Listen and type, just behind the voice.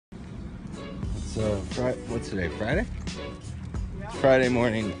So, what's today? Friday? Friday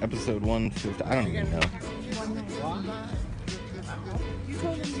morning, episode 150. I don't even know. You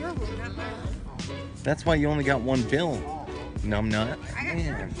told him your room, not mine. That's why you only got one bill. No, I'm not.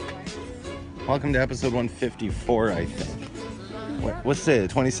 Man. Welcome to episode 154, I think. What's today?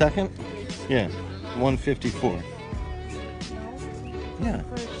 The 22nd? Yeah, 154. Yeah.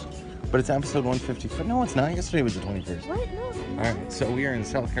 But it's episode 154. No, it's not. Yesterday was the 21st. What? No. Alright, so we are in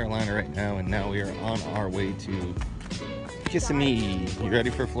South Carolina right now, and now we are on our way to Kissimmee. You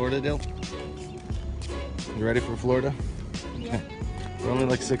ready for Florida, Dill? You ready for Florida? Yeah. We're only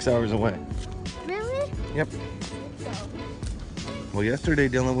like 6 hours away. Really? Yep. Well, yesterday,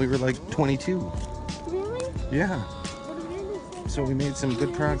 Dylan, we were like 22. Really? Yeah. So we made some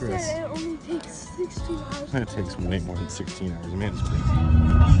good progress. It only takes 16 hours. It takes way more than 16 hours. Man, it's crazy.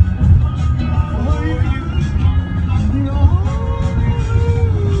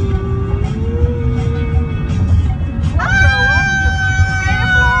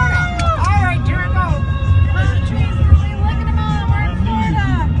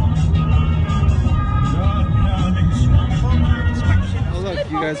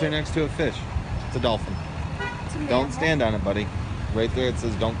 You guys are next to a fish. It's a dolphin. Don't stand on it, buddy. Right there it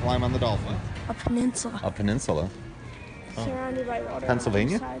says don't climb on the dolphin. A peninsula. A peninsula? Surrounded by water.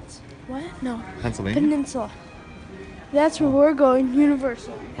 Pennsylvania? On both sides. What? No. Pennsylvania? Peninsula. That's where we're going.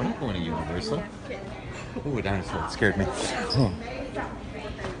 Universal. We're not going to Universal. Ooh, a dinosaur. It scared me. Oh.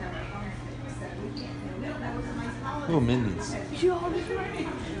 Ooh, Mindy's. You hold this way.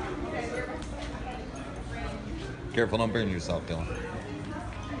 Careful, don't burn yourself, Dylan.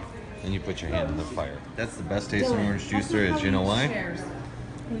 And you put your hand in the fire. That's the best tasting orange juice there is. You know why?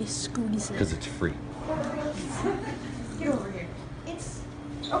 We squeeze it. Because it's free. Get over here. It's...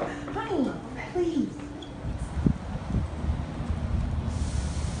 Oh, honey, please.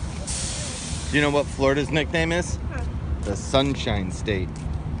 Do you know what Florida's nickname is? The Sunshine State.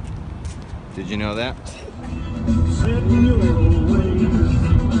 Did you know that?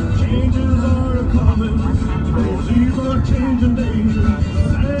 Changes are coming, roses are changing days,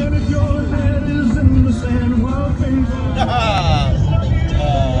 and if your head is in the sand, well, things are...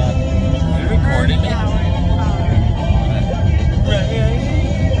 You recording me? Yeah.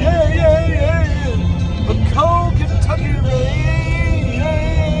 A cold Kentucky rain.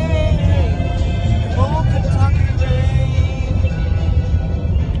 Cold Kentucky rain.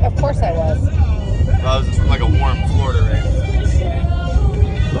 Of course I was. That was like a warm Florida rain.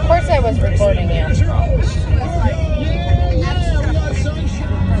 Of course I was recording you.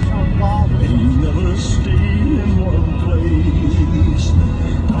 Never stay in one place.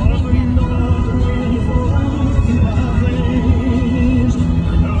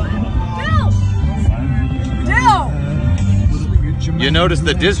 You notice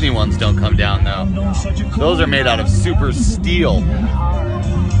the Disney ones don't come down though. Those are made out of super steel. Because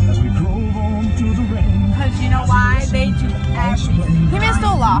you know why? They do everything. He missed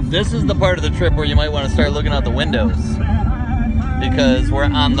Olaf. This is the part of the trip where you might want to start looking out the windows. Because we're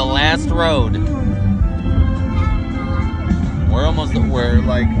on the last road. We're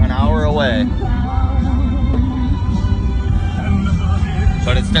like an hour away.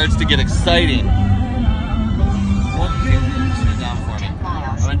 But it starts to get exciting. Sit down for me.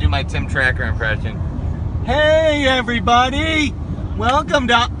 I'm gonna do my Tim Tracker impression. Hey everybody! Welcome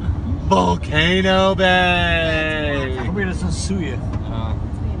to Volcano Bay! Hope he doesn't sue you.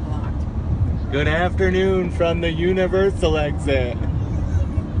 Good afternoon from the Universal exit.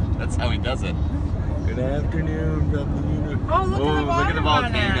 That's how he does it. Good afternoon from the Universal. Oh, look at the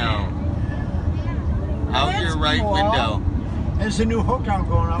volcano. Out your right window. There's a new hotel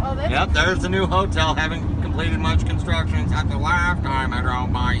going up. Oh, that's Yep, there's the new hotel. Haven't completed much construction since the last time I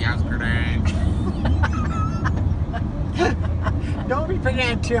drove by yesterday. Don't be picking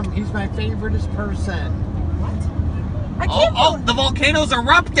on Tim. He's my favoriteest person. I can't The volcano's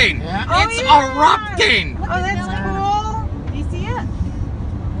erupting! Yeah. Oh, It's yeah. erupting! Oh, that's cool. Do you see it?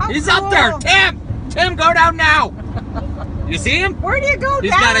 How He's cool. up there! Tim, go down now! You see him? Where do you go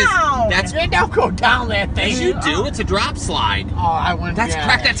He's down? got his. That's. You don't go down that thing. Yes, you do. It's a drop slide. Oh, I wouldn't. That's get it.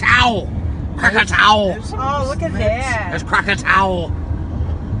 Krakatoa. Krakatoa. Oh, look at that. There's Krakatoa.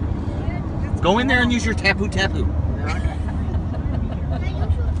 Go in there and use your tapu tapu.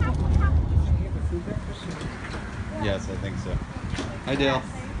 Yes, I think so. Hi, Dale.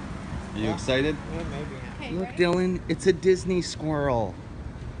 Are you excited? Yeah, maybe. Look, Dylan, it's a Disney squirrel.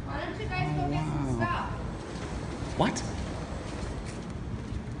 Why don't you guys go get some stuff? What?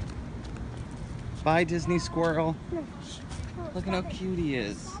 Bye, Disney squirrel. Look at how cute he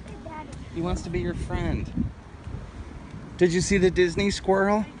is. He wants to be your friend. Did you see the Disney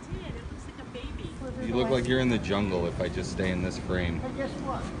squirrel? I did. It looks like a baby. You look like you're in the jungle if I just stay in this frame. But guess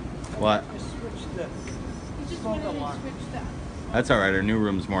what? What? Just switch this. You just Phone wanted to alarm. switch stuff. That's all right. Our new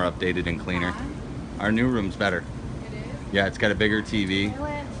room's more updated and cleaner. Our new room's better. It is. Yeah, it's got a bigger TV.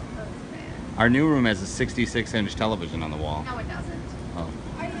 Our new room has a 66-inch television on the wall. No, it doesn't. Oh.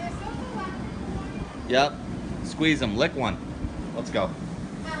 Yep. Squeeze them. Lick one. Let's go.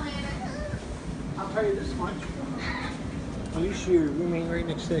 I'll tell you this much. At least you're rooming right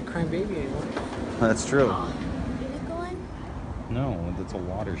next to the crime baby anymore. That's true. Is it going? No, that's a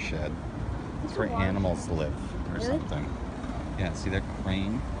watershed. It's where animals live or Really? something. Yeah, see that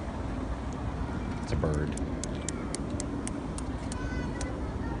crane? It's a bird.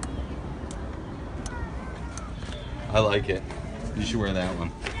 I like it. You should wear that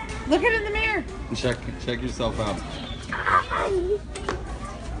one. Look at it in the mirror. Check yourself out.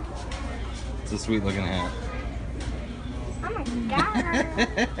 It's a sweet looking hat. Oh my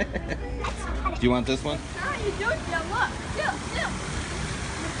god. Do you want this one? No, you don't. Yeah, look. Still.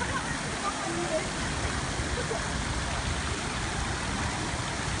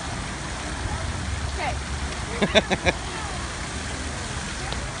 Okay.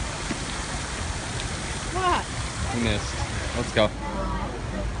 What? You missed. Let's go.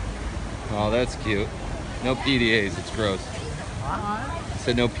 Oh, that's cute. No PDAs, it's gross. I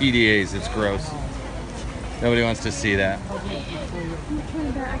said no PDAs, it's gross. Nobody wants to see that.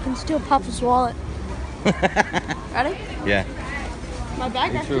 I can steal Papa's wallet. Ready? Yeah, My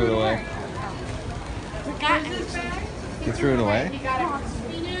bag. you threw it away. You threw it away?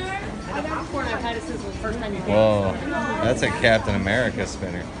 And the popcorn I've had it since the first time you came. Whoa, that's a Captain America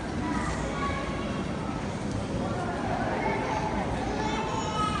spinner.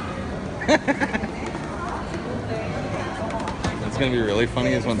 What's gonna be really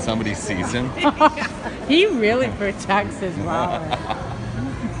funny is when somebody sees him. He really protects his wallet.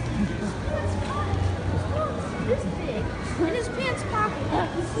 This big. In his pants pocket.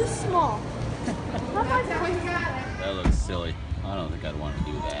 It's this small. That looks silly. I don't think I'd want to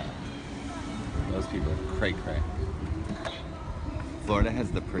do that. Those people are cray-cray. Florida has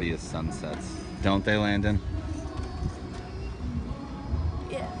the prettiest sunsets, don't they, Landon?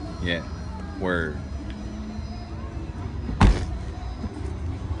 Yeah. Yeah. Word.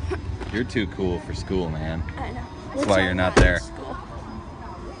 You're too cool for school, man. I know. That's why you're not there.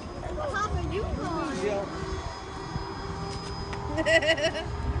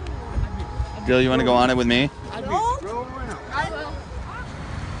 Dill, you want to go on it with me? I'd be rolling around. I will.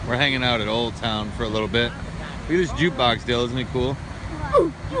 We're hanging out at Old Town for a little bit. Look at this jukebox, Dill. Isn't it cool?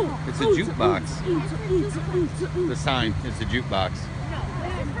 It's a jukebox. The sign. It's a jukebox.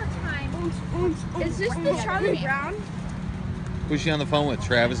 Is this the Charlie Brown? Who's she on the phone with?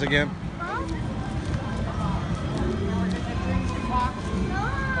 Travis again? No.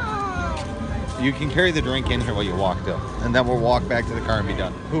 You can carry the drink in here while you walk, Dill. And then we'll walk back to the car and be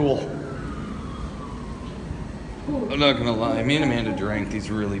done. Cool. I'm not gonna lie, me and Amanda drank these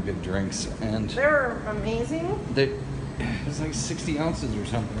really big drinks, and They're amazing. it was like 60 ounces or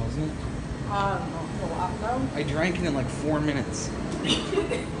something, wasn't it? A lot though. I drank it in like 4 minutes.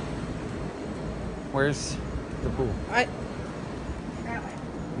 Where's the pool?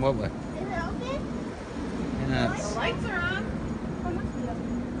 What way? Is it open? Yes. Lights are on.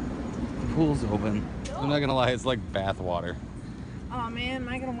 The pool's open. I'm not gonna lie, it's like bath water. Oh man, am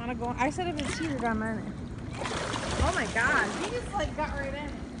I gonna want to go? I said if it's heated, I'm in it. Oh my god, he just like got right in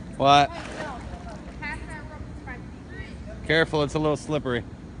it. What? Pass that rope, it's fine. Careful, it's a little slippery.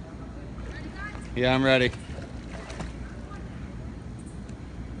 Yeah, I'm ready.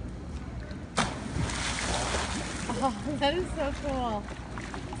 Oh, that is so cool.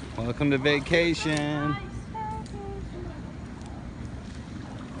 Welcome to vacation.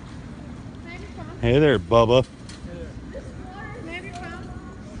 Hey there, Bubba.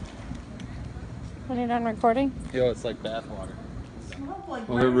 Are you done recording? Yo, it's like bath water.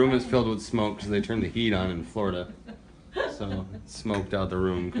 Well, their room is filled with smoke because they turned the heat on in Florida. So it smoked out the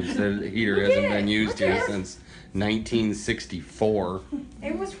room because the heater hasn't been used here since 1964.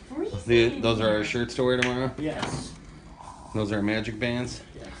 It was freezing. Those are our shirts to wear tomorrow? Yes. Those are magic bands?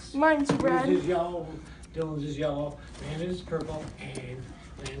 Yes. Mine's Yours red. is yellow, Dylan's is yellow, Landon's is purple, and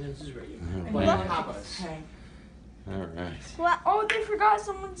Landon's is red. Oh, Like wow. Papa's. All right. What? Oh, they forgot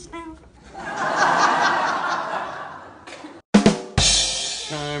someone's name.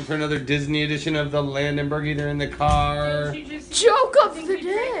 Time for another Disney edition of the Landon Bergie. They're in the car. Joke of the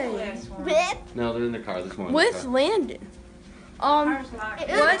day. No, they're in the car. This one. With Landon. Car's With locked.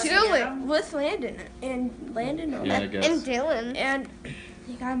 Dylan. With Landon. And Landon. Yeah, I guess. And Dylan. And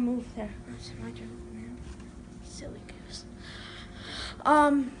you gotta move there. That's my joke, man. Silly goose.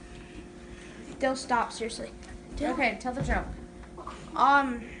 they'll stop. Seriously. Okay, tell the joke.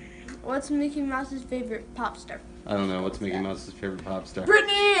 What's Mickey Mouse's favorite pop star? I don't know. What's Mickey Mouse's favorite pop star?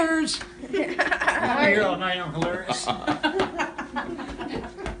 Britney Ears. I'm here all night. I'm hilarious.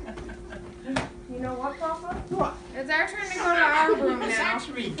 You know what, Papa? What? It's our turn to go to our room now.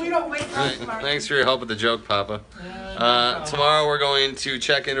 Actually, we don't wait for us. Thanks for your help with the joke, Papa. Tomorrow we're going to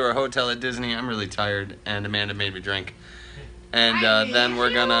check into our hotel at Disney. I'm really tired, and Amanda made me drink. And then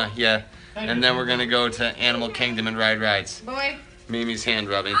we're gonna, and then we're gonna go to Animal Kingdom and ride rides. Boy. Mimi's hand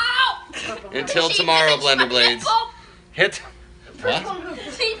rubbing. Ow! Until tomorrow, Blender Blades. Hit. What?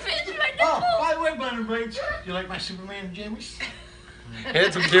 He pinched my Oh, nipple. by the way, Blender Blades, you like my Superman jammies?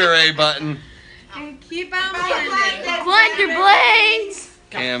 Hit the puree button. And keep on blending. Blender Blades.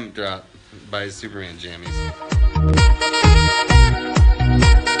 Cam drop by Superman jammies.